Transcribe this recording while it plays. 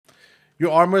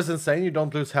Your armor is insane. You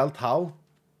don't lose health. How?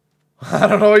 I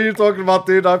don't know what you're talking about,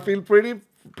 dude. I feel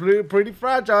pretty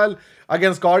fragile.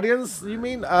 Against Guardians, you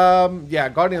mean? Yeah,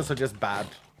 Guardians are just bad.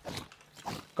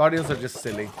 Guardians are just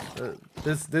silly.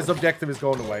 This objective is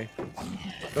going away.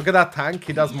 Look at that tank.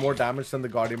 He does more damage than the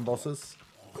Guardian bosses.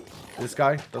 This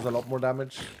guy does a lot more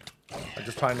damage. I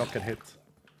just try and not get hit.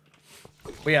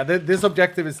 But yeah, this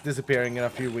objective is disappearing in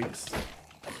a few weeks.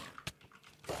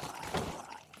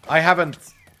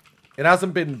 It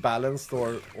hasn't been balanced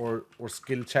or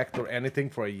skill checked or anything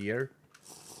for a year.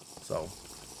 So,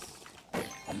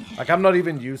 like, I'm not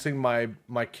even using my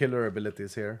killer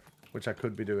abilities here, which I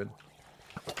could be doing.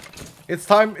 It's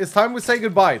time we say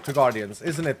goodbye to Guardians,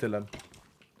 isn't it, Dylan?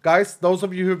 Guys, those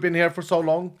of you who've been here for so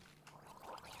long,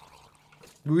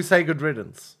 we say good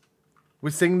riddance. We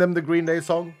sing them the Green Day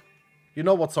song. You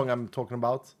know what song I'm talking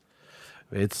about?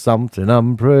 It's something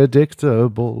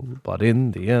unpredictable, but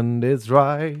in the end it's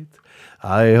right.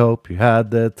 I hope you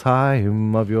had the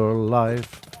time of your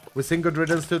life. We sing good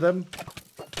riddance to them.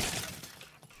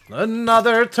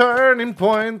 Another turning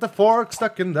point, the fork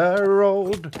stuck in the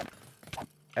road.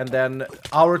 And then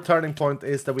our turning point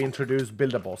is that we introduce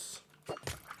Build a Boss.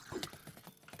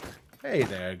 Hey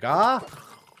there, Ga.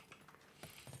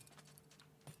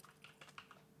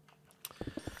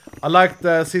 I like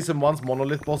the Season 1's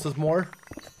Monolith bosses more.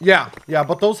 Yeah,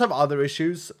 but those have other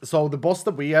issues. So the boss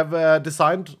that we have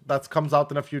designed, that comes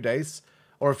out in a few days,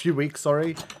 or a few weeks,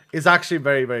 sorry, is actually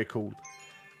very, very cool.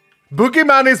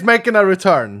 Boogeyman is making a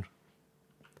return.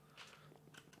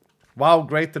 Wow,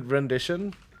 great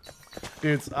rendition.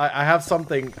 Dudes, I have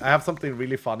something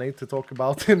really funny to talk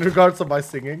about in regards to my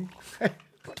singing.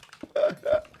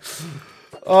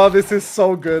 Oh, this is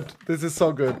so good. This is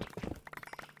so good.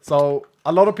 So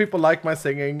a lot of people like my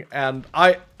singing, and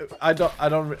I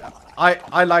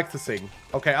like to sing.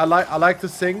 Okay, I like to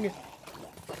sing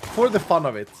for the fun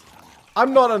of it.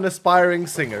 I'm not an aspiring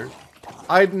singer.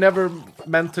 I'd never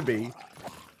meant to be.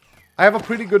 I have a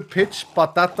pretty good pitch,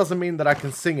 but that doesn't mean that I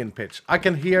can sing in pitch. I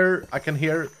can hear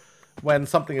when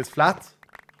something is flat.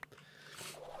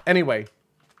 Anyway,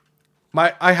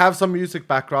 I have some music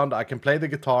background. I can play the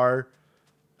guitar.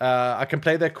 I can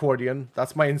play the accordion.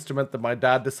 That's my instrument that my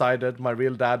dad decided, my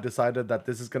real dad decided that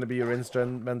this is going to be your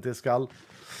instrument, iskall.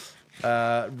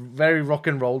 Very rock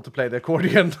and roll to play the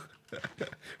accordion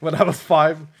when I was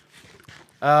 5.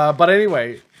 But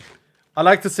anyway, I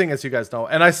like to sing, as you guys know.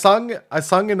 And I sung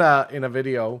in a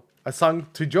video. I sung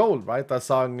to Joel, right? I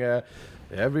sung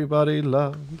Everybody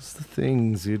Loves the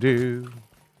Things You Do.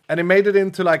 And it made it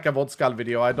into like a iskall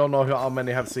video. I don't know how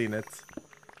many have seen it.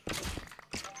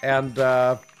 And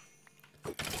there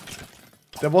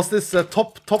was this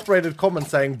top rated comment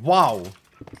saying, "Wow,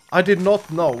 I did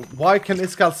not know. Why can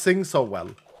iskall sing so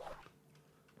well?"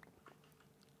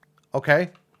 Okay.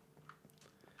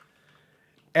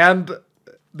 And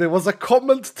there was a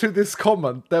comment to this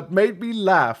comment that made me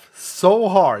laugh so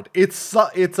hard. It's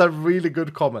a really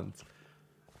good comment.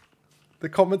 The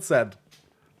comment said,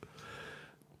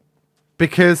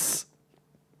 "Because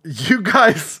you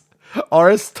guys are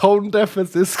as tone deaf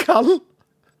as iskall."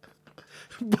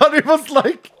 But it was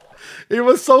like, it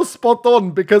was so spot on,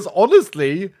 because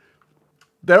honestly,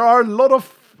 there are a lot of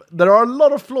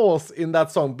flaws in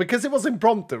that song, because it was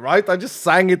impromptu, right? I just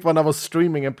sang it when I was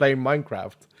streaming and playing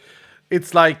Minecraft.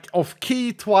 It's like off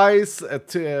key twice,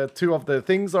 2 of the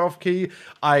things are off key.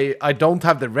 I don't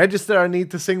have the register I need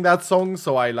to sing that song,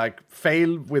 so I like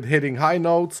fail with hitting high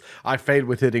notes. I fail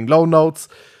with hitting low notes.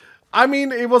 I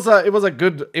mean, it was a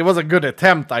good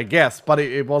attempt, I guess, but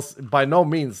it was by no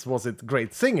means was it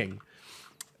great singing.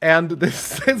 And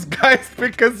this guys,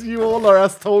 because you all are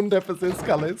as tone deaf as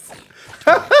iskall is.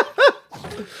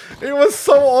 It was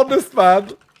so honest,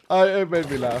 man. It made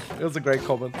me laugh. It was a great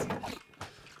comment.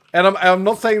 And I'm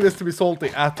not saying this to be salty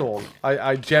at all.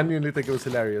 I genuinely think it was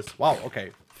hilarious. Wow,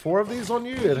 okay. 4 of these on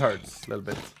you, it hurts a little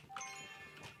bit.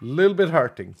 Little bit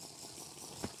hurting.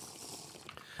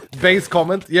 Base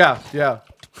comment, yeah.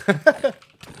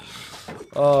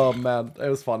 Oh man, it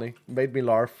was funny. Made me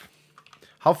laugh.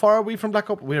 How far are we from Black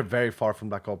Opal? We're very far from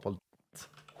Black Opal.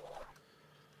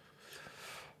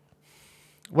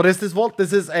 What is this vault?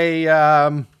 This is a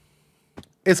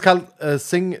iskall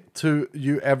sing to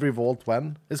you every vault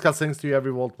when. iskall sings to you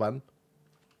every vault when.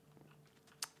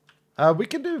 We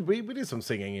do some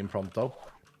singing impromptu.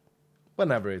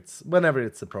 Whenever it's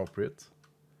appropriate.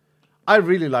 I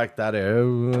really like that.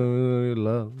 Everybody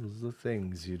loves the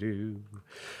things you do.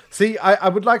 See, I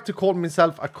would like to call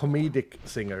myself a comedic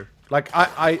singer. Like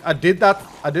I did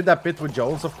that bit with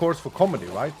Jones, of course, for comedy,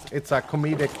 right? It's a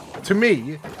comedic.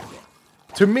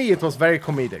 To me, it was very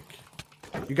comedic.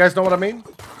 You guys know what I mean?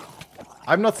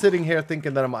 I'm not sitting here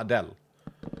thinking that I'm Adele.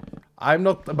 I'm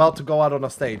not about to go out on a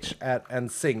stage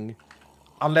and sing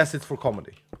unless it's for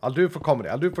comedy. I'll do it for comedy.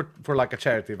 I'll do it for like a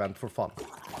charity event for fun.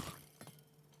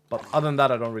 But other than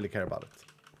that, I don't really care about it.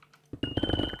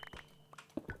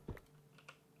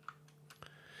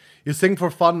 You sing for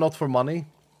fun, not for money?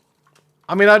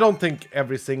 I mean, I don't think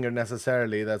every singer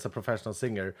necessarily that's a professional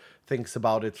singer thinks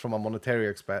about it from a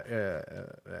monetary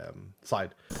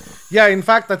side. Yeah, in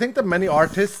fact, I think that many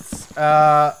artists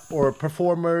or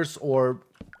performers or...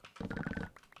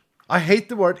 I hate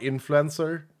the word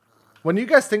influencer. When you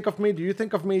guys think of me, do you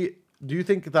think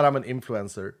that I'm an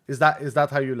influencer? Is that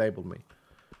how you label me?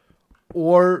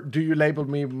 Or do you label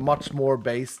me much more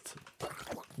based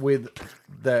with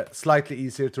the slightly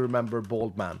easier to remember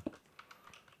bald man?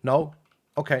 No?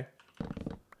 Okay.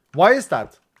 Why is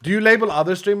that? Do you label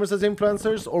other streamers as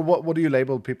influencers? Or what do you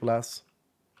label people as?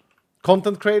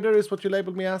 Content creator is what you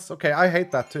label me as? Okay, I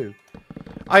hate that too.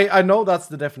 I know that's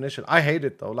the definition. I hate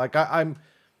it though. Like I'm...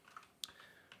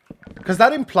 Because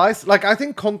that implies... Like I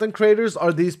think content creators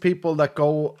are these people that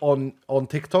go on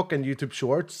TikTok and YouTube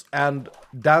Shorts and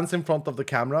dance in front of the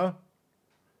camera.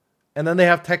 And then they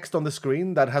have text on the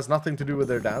screen that has nothing to do with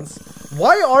their dance.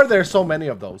 Why are there so many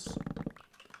of those?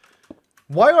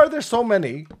 Why are there so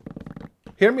many,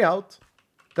 hear me out,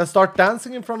 that start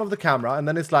dancing in front of the camera and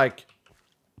then it's like,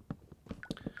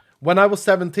 when I was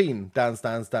 17, dance,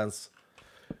 dance, dance.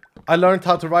 I learned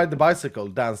how to ride the bicycle,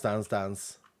 dance, dance,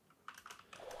 dance.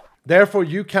 Therefore,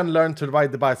 you can learn to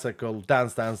ride the bicycle,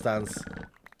 dance, dance, dance.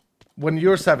 When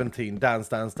you're 17, dance,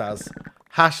 dance, dance.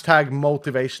 Hashtag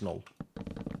motivational.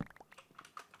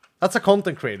 That's a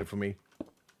content creator for me.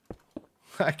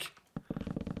 Like,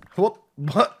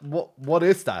 what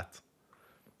is that?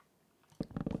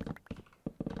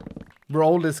 We're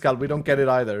old, iskall. We don't get it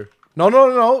either. No,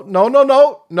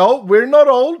 we're not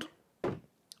old.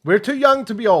 We're too young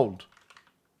to be old.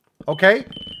 Okay?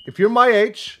 If you're my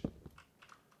age,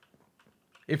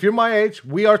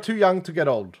 we are too young to get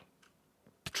old.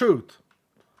 Truth.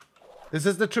 This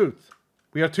is the truth.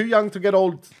 We are too young to get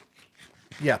old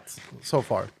yet, so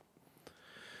far.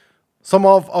 Some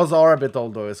of us are a bit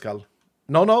old though, iskall.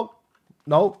 No,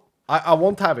 I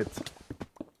won't have it.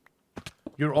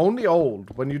 You're only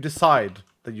old when you decide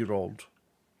that you're old.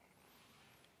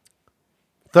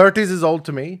 30s is old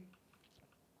to me.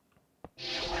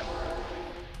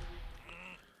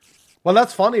 Well,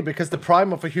 that's funny because the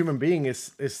prime of a human being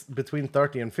is between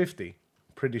 30 and 50.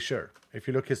 Pretty sure, if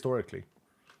you look historically.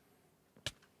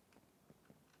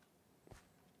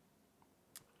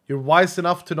 You're wise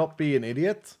enough to not be an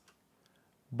idiot,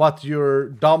 but you're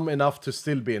dumb enough to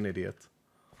still be an idiot.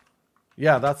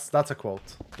 Yeah, that's a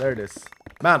quote. There it is.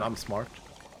 Man, I'm smart.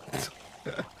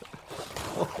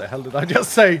 What the hell did I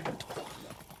just say?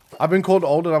 I've been called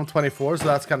old and I'm 24, so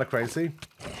that's kind of crazy.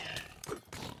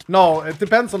 No, it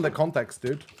depends on the context,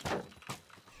 dude.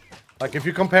 Like, if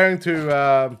you're comparing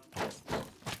to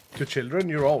children,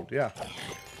 you're old, yeah.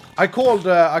 I called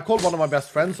one of my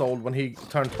best friends old when he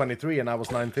turned 23 and I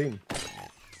was 19.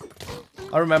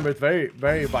 I remember it very,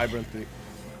 very vibrantly.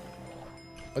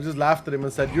 I just laughed at him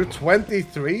and said, "You're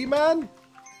 23, man?"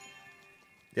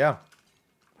 Yeah.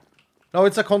 No,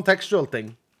 it's a contextual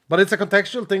thing. But it's a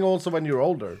contextual thing also when you're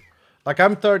older. Like,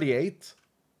 I'm 38.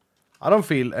 I don't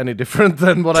feel any different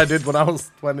than what I did when I was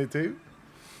 22.